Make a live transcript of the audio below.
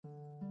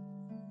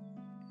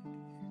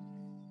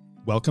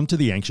Welcome to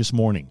The Anxious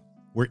Morning,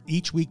 where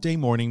each weekday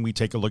morning we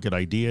take a look at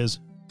ideas,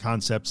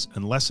 concepts,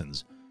 and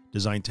lessons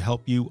designed to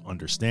help you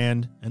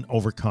understand and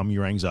overcome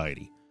your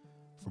anxiety.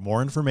 For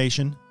more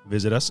information,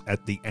 visit us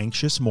at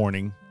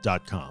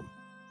theanxiousmorning.com.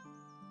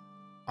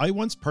 I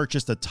once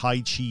purchased a Tai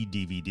Chi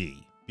DVD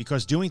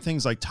because doing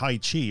things like Tai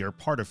Chi are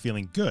part of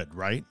feeling good,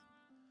 right?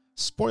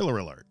 Spoiler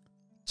alert,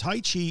 Tai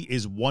Chi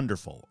is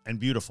wonderful and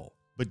beautiful,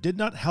 but did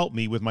not help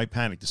me with my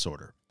panic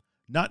disorder.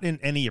 Not in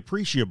any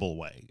appreciable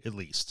way, at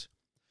least.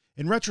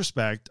 In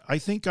retrospect, I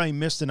think I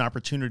missed an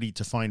opportunity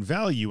to find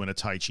value in a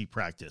Tai Chi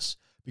practice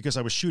because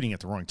I was shooting at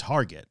the wrong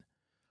target.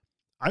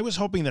 I was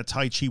hoping that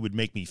Tai Chi would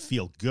make me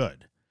feel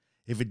good.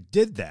 If it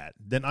did that,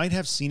 then I'd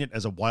have seen it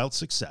as a wild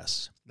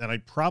success, and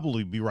I'd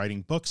probably be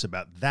writing books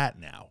about that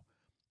now.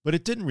 But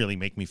it didn't really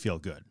make me feel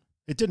good.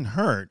 It didn't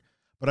hurt,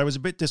 but I was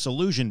a bit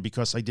disillusioned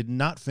because I did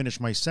not finish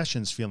my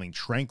sessions feeling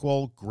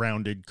tranquil,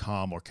 grounded,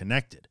 calm, or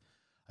connected.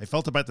 I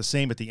felt about the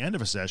same at the end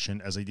of a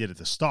session as I did at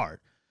the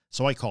start,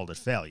 so I called it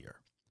failure.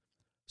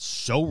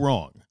 So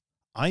wrong.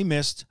 I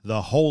missed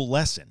the whole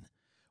lesson.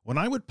 When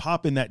I would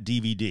pop in that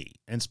DVD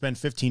and spend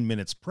 15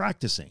 minutes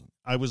practicing,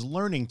 I was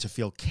learning to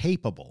feel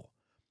capable.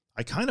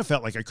 I kind of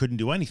felt like I couldn't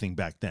do anything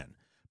back then,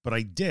 but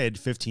I did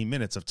 15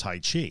 minutes of Tai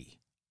Chi.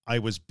 I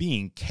was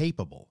being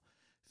capable.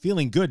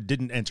 Feeling good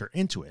didn't enter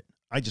into it.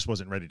 I just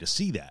wasn't ready to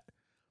see that.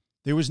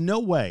 There was no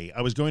way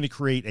I was going to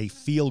create a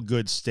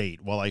feel-good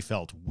state while I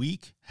felt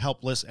weak,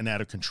 helpless, and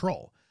out of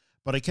control,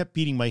 but I kept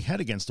beating my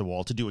head against a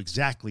wall to do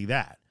exactly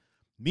that.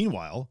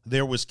 Meanwhile,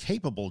 there was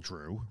capable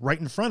Drew right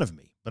in front of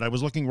me, but I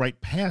was looking right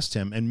past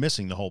him and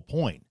missing the whole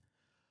point.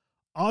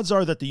 Odds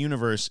are that the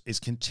universe is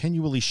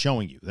continually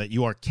showing you that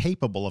you are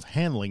capable of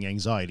handling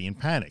anxiety and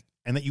panic,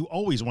 and that you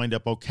always wind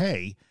up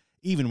okay,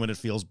 even when it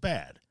feels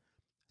bad.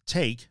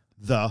 Take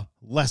the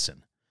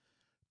lesson.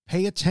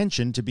 Pay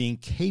attention to being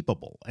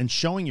capable and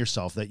showing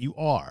yourself that you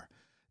are.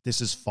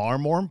 This is far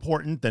more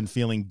important than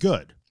feeling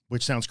good,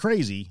 which sounds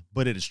crazy,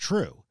 but it is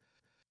true.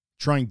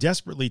 Trying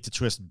desperately to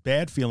twist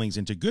bad feelings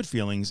into good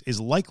feelings is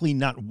likely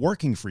not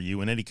working for you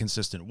in any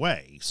consistent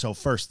way, so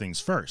first things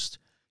first,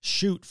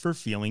 shoot for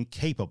feeling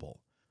capable.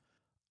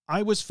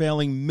 I was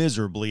failing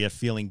miserably at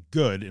feeling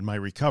good in my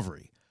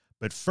recovery,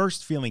 but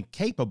first feeling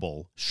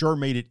capable sure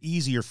made it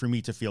easier for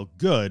me to feel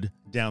good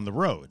down the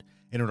road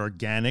in an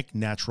organic,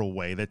 natural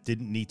way that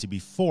didn't need to be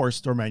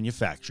forced or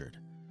manufactured.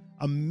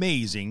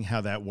 Amazing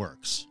how that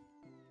works.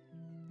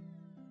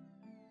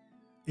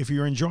 If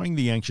you're enjoying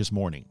The Anxious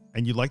Morning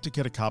and you'd like to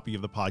get a copy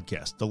of the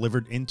podcast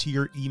delivered into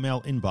your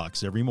email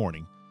inbox every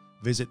morning,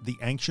 visit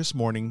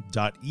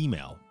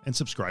theanxiousmorning.email and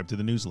subscribe to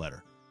the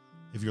newsletter.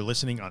 If you're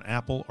listening on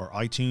Apple or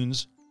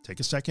iTunes, take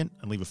a second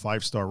and leave a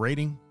 5-star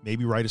rating,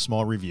 maybe write a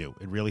small review.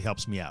 It really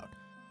helps me out.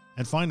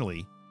 And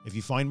finally, if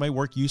you find my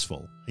work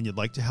useful and you'd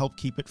like to help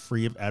keep it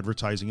free of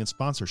advertising and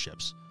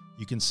sponsorships,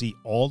 you can see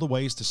all the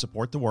ways to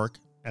support the work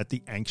at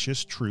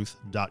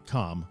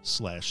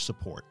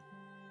theanxioustruth.com/support.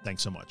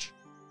 Thanks so much.